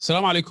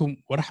السلام عليكم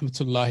ورحمة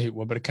الله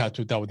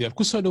وبركاته. داود يال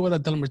كسر دوّا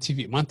دلمر تي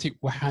في maanta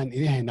waxaan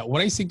idin haynaa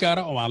waraysi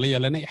gaara oo aan la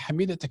yeelanay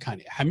Xamida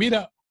Takani.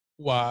 Xamida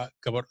waa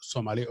gabar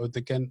Soomaali oo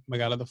degan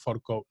magaalada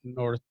Fargo,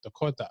 North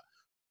Dakota.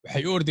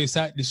 Waxay u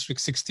ordaysaa District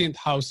 16th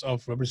House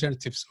of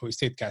Representatives oo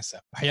state-kaasa.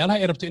 Waxyaalaha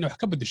ay rabto inay wax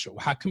ka beddesho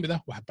waxaa ka mid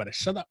ah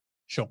waxbarashada,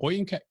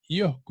 shaqooyinka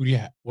iyo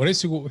guryaha.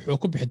 Waraysigu wuxuu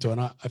ku bixi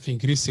doonaa af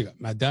Ingiriisiga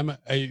maadaama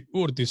ay u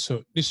ordayso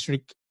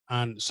district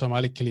aan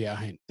Soomaali kaliya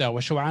ahayn.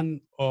 Daawasho wacan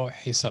oo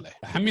xiiso leh.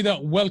 Xamida,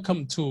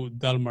 welcome to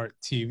Dalmar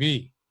TV.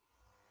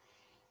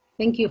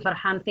 Thank you,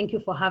 Farhan. Thank you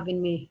for having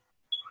me.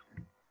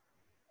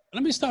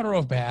 Let me start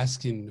off by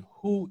asking,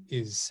 who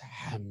is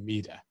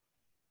Xamida?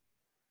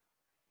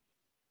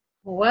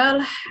 Well,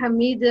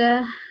 Hamida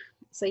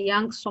is a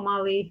young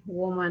Somali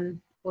woman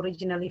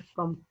originally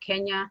from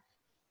Kenya,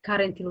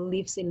 currently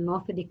lives in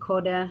North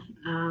Dakota,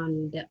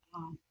 and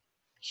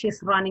she's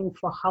running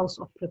for House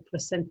of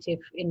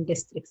Representative in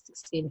District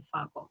 16,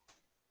 Fargo.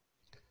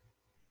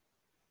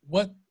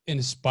 What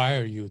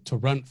inspired you to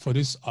run for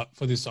this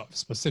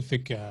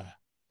specific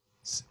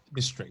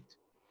district?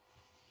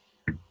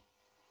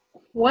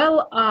 Well,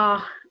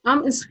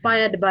 I'm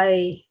inspired by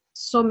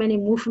so many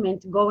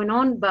movements going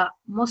on, but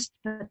most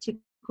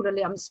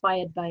particularly I'm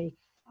inspired by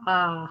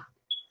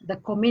the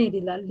community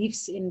that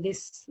lives in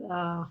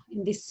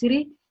this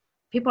city.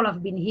 People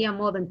have been here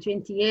more than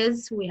 20 years.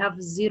 We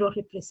have zero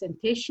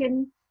representation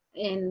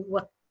in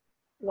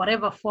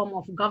whatever form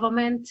of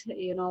government,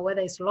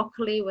 whether it's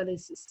locally, whether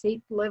it's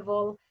state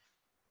level.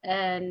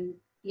 And,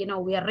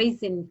 we are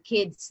raising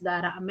kids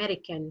that are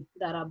American,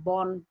 that are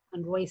born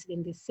and raised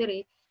in this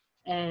city.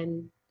 And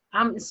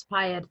I'm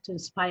inspired to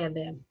inspire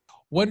them.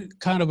 What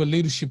kind of a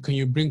leadership can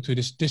you bring to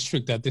this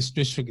district that this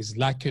district is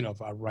lacking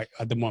of right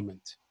at the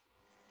moment?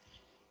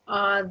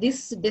 This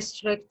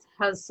district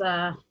has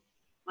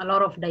a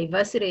lot of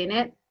diversity in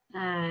it,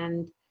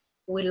 and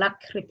we lack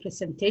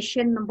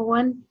representation, number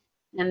one.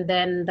 And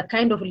then the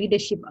kind of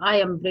leadership I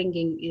am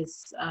bringing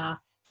is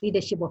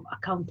leadership of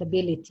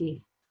accountability.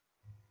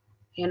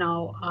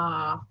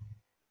 Our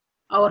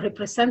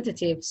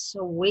representatives,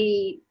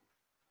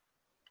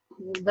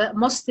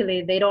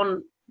 mostly they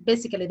don't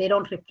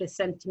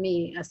represent me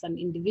as an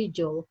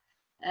individual,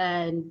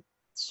 and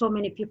so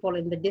many people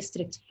in the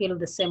district feel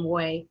the same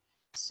way.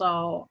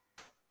 So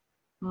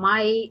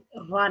my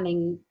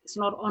running is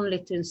not only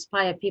to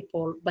inspire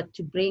people, but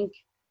to bring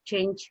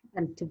change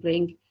and to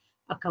bring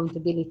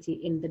accountability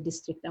in the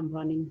district I'm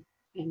running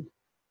in.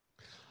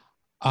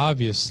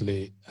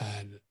 Obviously,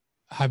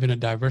 having a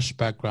diverse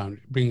background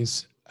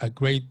brings a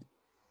great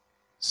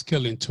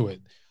skill into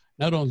it.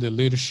 Not only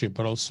leadership,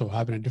 but also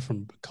having a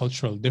different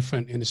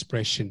different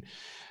inspiration.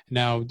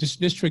 Now, this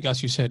district,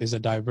 as you said, is a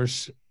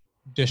diverse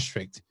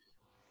district.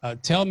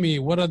 Tell me,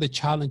 what are the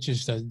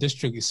challenges that the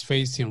district is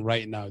facing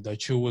right now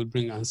that you will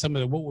bring, and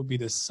what would be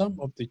some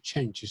of the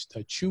changes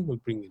that you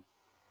will bring in?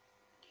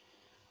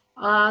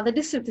 The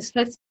district is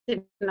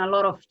facing a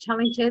lot of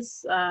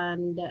challenges,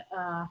 and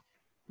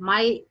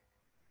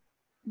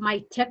my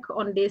take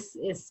on this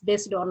is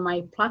based on my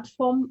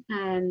platform,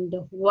 and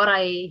what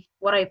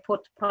I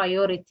put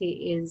priority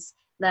is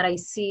that I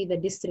see the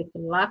district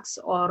lacks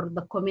or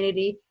the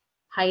community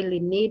highly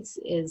needs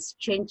is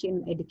change in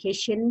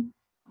education.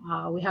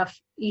 We have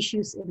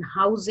issues in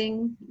housing,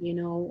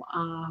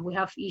 we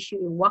have issue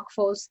in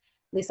workforce.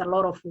 There's a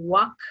lot of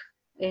work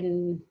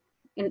in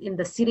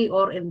the city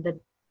or in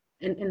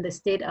the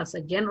state as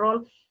a general,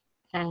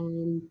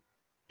 and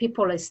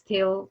people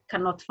still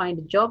cannot find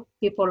a job.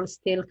 People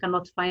still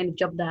cannot find a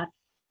job that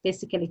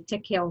basically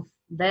take care of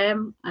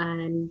them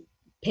and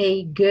pay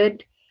good.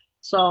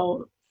 So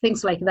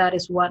things like that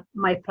is what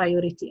my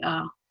priority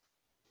are.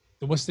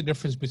 So what's the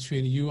difference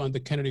between you and the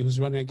candidate who's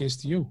running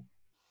against you?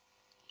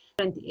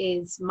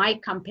 Is my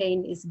campaign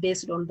is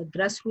based on the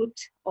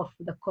grassroots of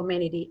the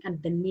community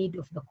and the need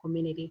of the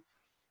community.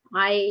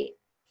 I've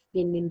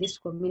been in this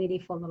community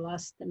for the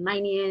last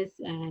 9 years,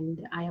 and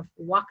I have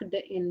worked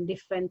in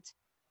different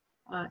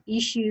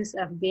issues.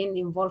 I've been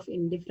involved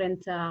in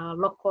different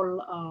local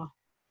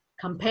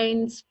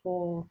campaigns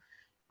for,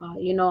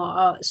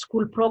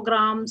 school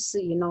programs,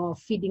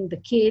 feeding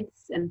the kids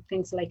and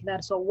things like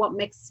that. So what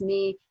makes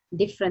me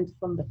different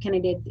from the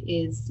candidate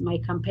is my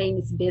campaign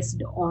is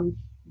based on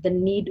the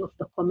need of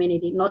the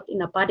community, not in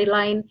a party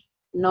line,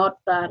 not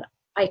that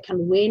I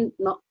can win,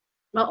 not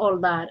all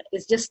that.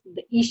 It's just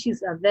the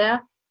issues are there,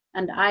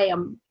 and I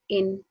am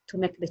in to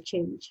make the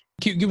change.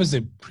 Give us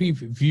a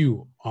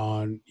preview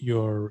on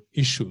your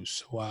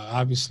issues. Well,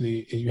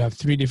 obviously, you have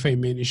 3 different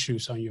main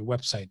issues on your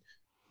website.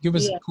 Give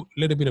us a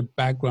little bit of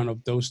background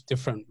of those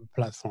different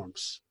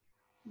platforms.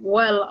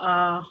 Well,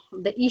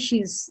 the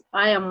issues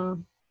I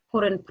am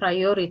putting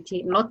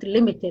priority, not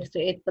limited to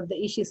it, but the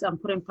issues I'm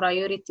putting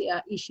priority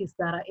are issues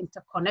that are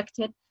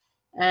interconnected.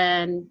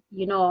 And,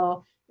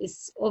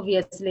 it's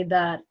obviously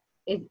that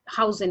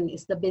housing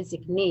is the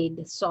basic need.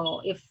 So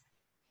if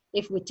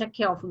we take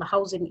care of the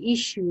housing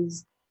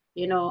issues,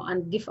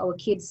 and give our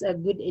kids a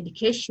good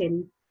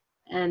education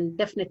and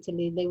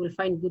definitely they will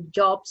find good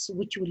jobs,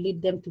 which will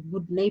lead them to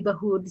good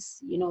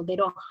neighborhoods. You know, we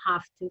don't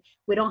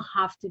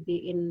have to be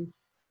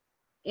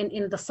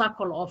in the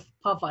circle of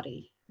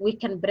poverty. We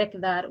can break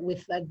that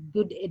with a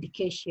good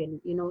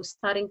education. You know,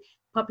 starting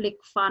public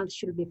fund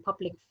should be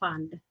public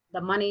fund.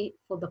 The money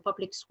for the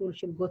public school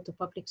should go to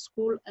public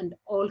school, and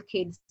all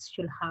kids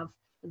should have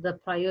the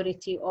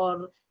priority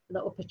or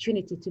the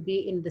opportunity to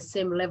be in the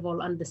same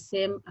level and the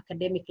same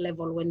academic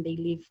level when they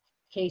leave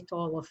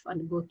K-12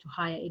 and go to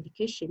higher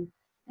education.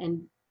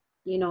 And,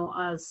 you know,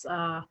 as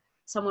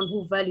someone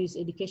who values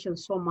education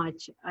so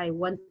much, I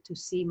want to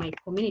see my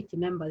community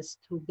members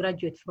to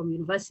graduate from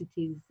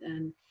universities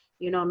and,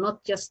 you know,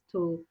 not just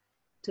to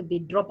be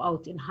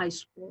dropout in high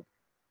school.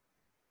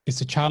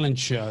 It's a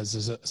challenge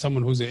as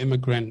someone who's an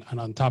immigrant, and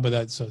on top of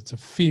that, so it's a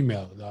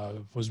female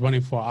was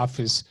running for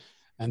office,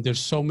 and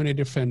there's so many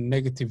different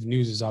negative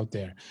news out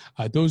there.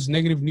 Those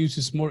negative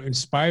news more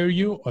inspire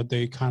you, or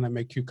they kind of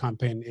make you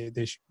campaign?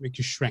 They make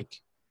you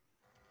shrink?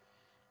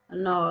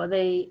 No,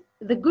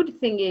 the good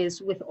thing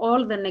is with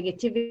all the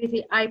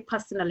negativity, I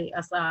personally,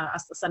 as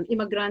an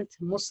immigrant,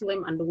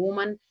 Muslim, and a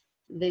woman,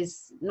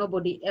 there's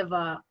nobody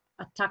ever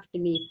attacked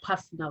me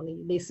personally.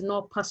 There's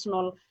no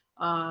personal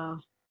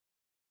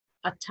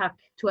attack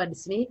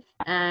towards me.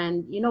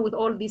 And, you know, with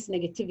all this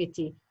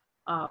negativity,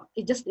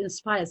 it just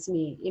inspires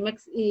me.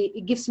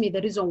 It gives me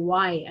the reason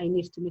why I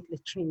need to make the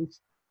change.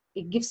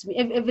 It gives me,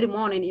 every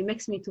morning, it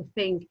makes me to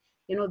think,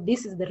 you know,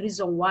 this is the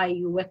reason why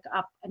you wake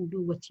up and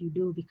do what you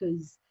do,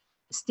 because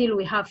still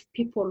we have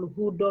people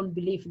who don't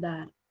believe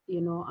that,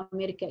 you know,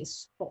 America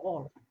is for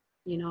all,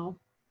 you know.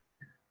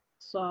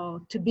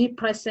 So to be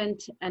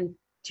present and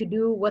to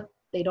do what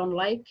they don't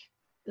like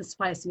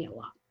inspires me a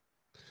lot.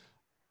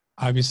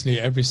 Obviously,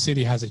 every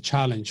city has a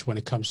challenge when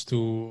it comes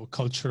to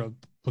cultural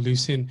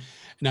policing.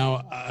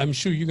 Now, I'm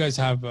sure you guys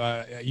have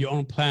your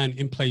own plan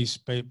in place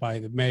by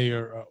the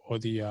mayor or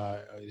the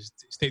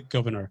state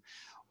governor.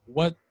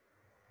 What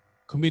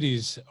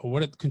committees or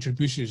what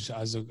contributions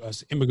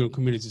as immigrant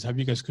communities have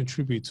you guys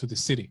contributed to the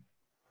city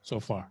so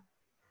far?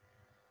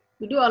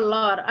 We do a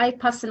lot.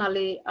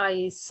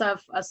 I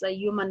serve as a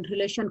human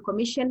relation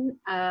commission,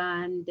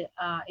 and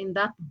in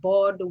that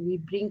board, we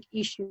bring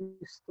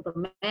issues to the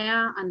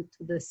mayor and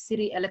to the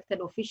city elected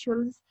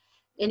officials,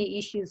 any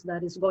issues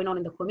that is going on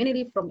in the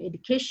community, from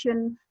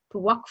education to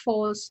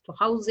workforce to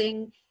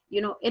housing,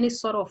 you know, any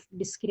sort of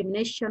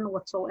discrimination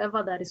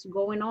whatsoever that is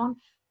going on.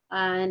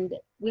 And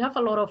we have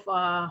a lot of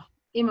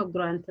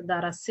immigrants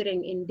that are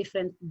sitting in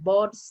different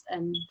boards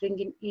and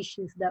bringing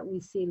issues that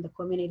we see in the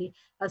community.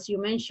 As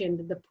you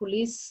mentioned, the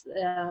police,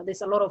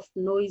 there's a lot of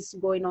noise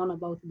going on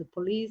about the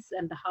police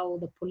and how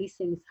the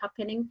policing is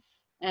happening.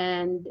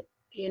 And,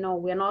 you know,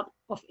 we're not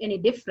of any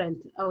different.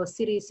 Our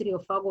city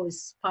of Fargo,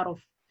 is part of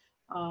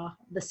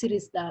the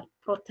cities that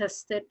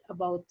protested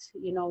about,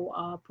 you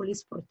know,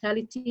 police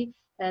brutality.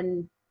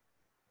 And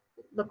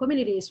the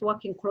community is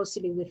working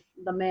closely with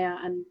the mayor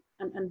and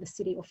the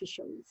city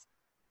officials.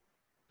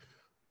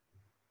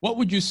 What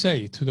would you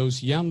say to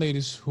those young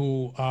ladies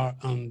who are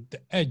on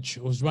the edge,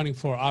 who's running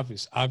for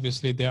office?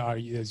 Obviously,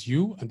 there's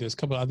you, and there's a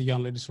couple of other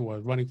young ladies who are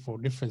running for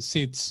different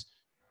seats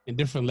in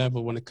different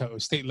level, when it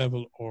comes state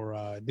level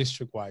or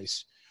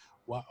district-wise.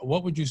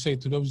 What would you say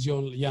to those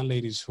young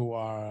ladies who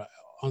are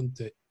on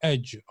the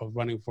edge of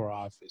running for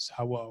office?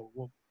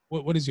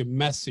 What is your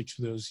message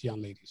to those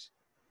young ladies?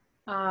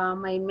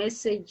 My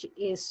message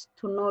is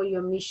to know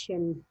your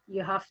mission.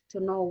 You have to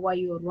know why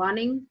you're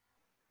running.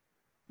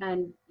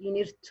 And you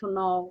need to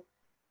know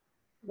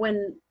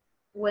when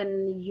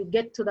you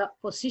get to that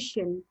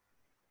position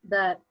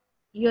that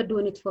you're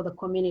doing it for the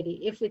community.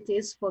 If it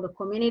is for the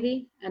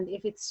community and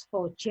if it's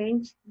for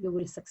change, you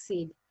will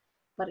succeed.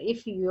 But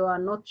if you are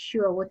not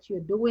sure what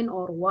you're doing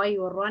or why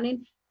you're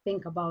running,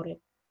 think about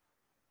it.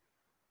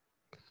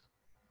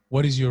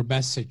 What is your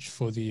message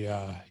for the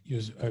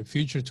your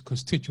future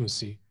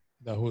constituency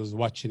that who is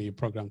watching your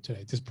program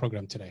today, this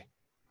program today?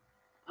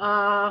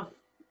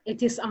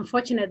 It is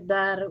unfortunate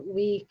that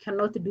we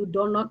cannot do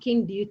door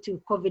knocking due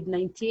to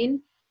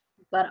COVID-19,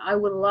 but I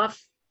would love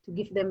to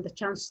give them the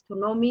chance to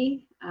know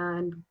me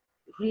and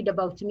read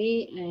about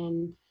me.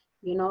 And,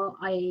 you know,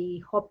 I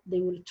hope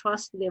they will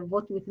trust their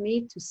vote with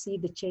me to see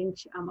the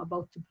change I'm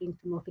about to bring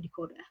to North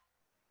Dakota.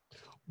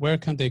 Where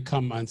can they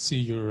come and see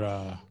your,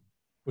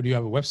 do you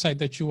have a website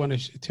that you want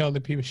to tell the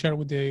people, share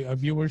with the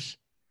viewers?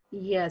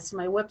 Yes,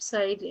 my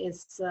website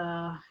is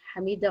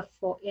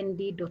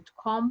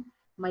hamidafornd.com.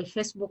 My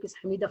Facebook is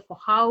Hamida for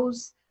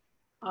House.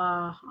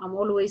 I'm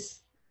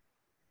always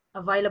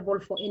available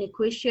for any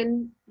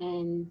question,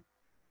 and,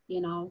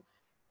 you know,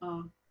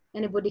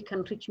 anybody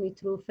can reach me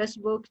through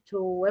Facebook,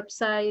 through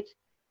website,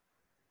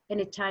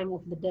 any time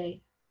of the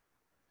day.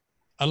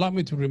 Allow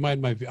me to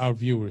remind our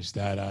viewers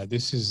that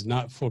this is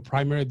not for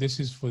primary. This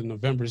is for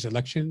November's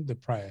election.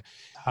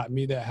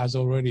 Hamida has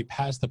already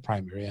passed the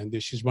primary,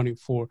 and she's running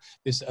for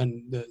this,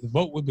 and the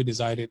vote will be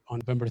decided on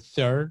November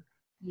 3rd.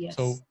 Yes.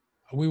 So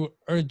we will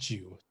urge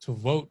you to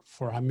vote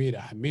for Hamida.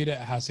 Hamida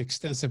has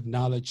extensive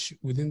knowledge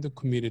within the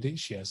community.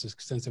 She has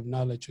extensive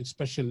knowledge with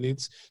special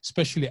needs,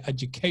 especially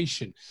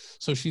education.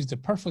 So she's the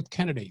perfect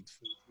candidate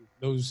for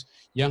those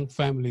young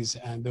families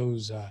and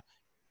those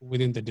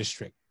within the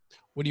district.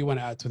 What do you want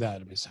to add to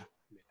that, Ms. Hamida?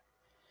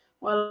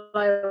 Well,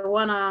 I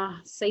want to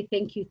say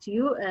thank you to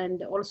you.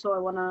 And also I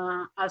want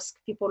to ask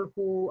people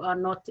who are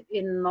not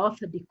in North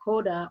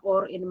Dakota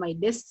or in my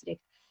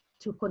district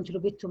to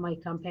contribute to my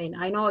campaign.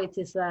 I know it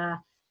is a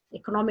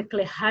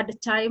economically hard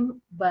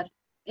time, but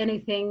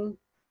anything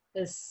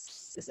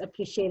is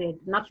appreciated.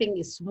 Nothing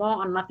is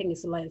more and nothing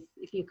is less.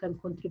 If you can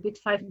contribute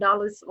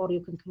 $5 or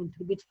you can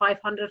contribute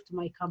 500 to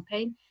my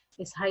campaign,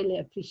 it's highly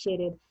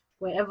appreciated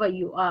wherever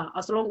you are.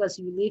 As long as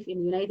you live in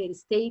the United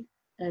States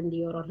and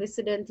you're a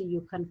resident,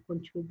 you can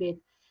contribute.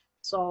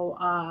 So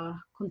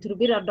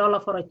contribute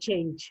 $1 for a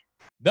change.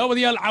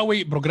 daawadayaal caaway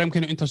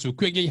programkeenu intaasuu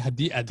ku egay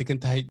haddii aad degan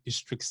tahay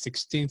district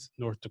 16th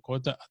North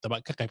Dakota haddaba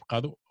ka qayb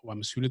qaado waa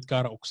mas-uuliyad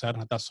gaara oo ku saaran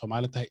haddaad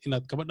Soomaali tahay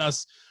inaad gabadhaas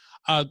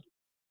aad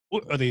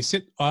u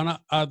codaysid oona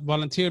aad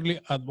volunteerly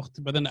aad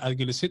waqti badan aad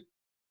gelisid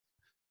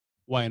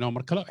waa inoo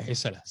mar kale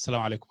xiise leh.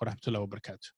 Asalaamu calaykum waraxmatullahi wabarakaatu.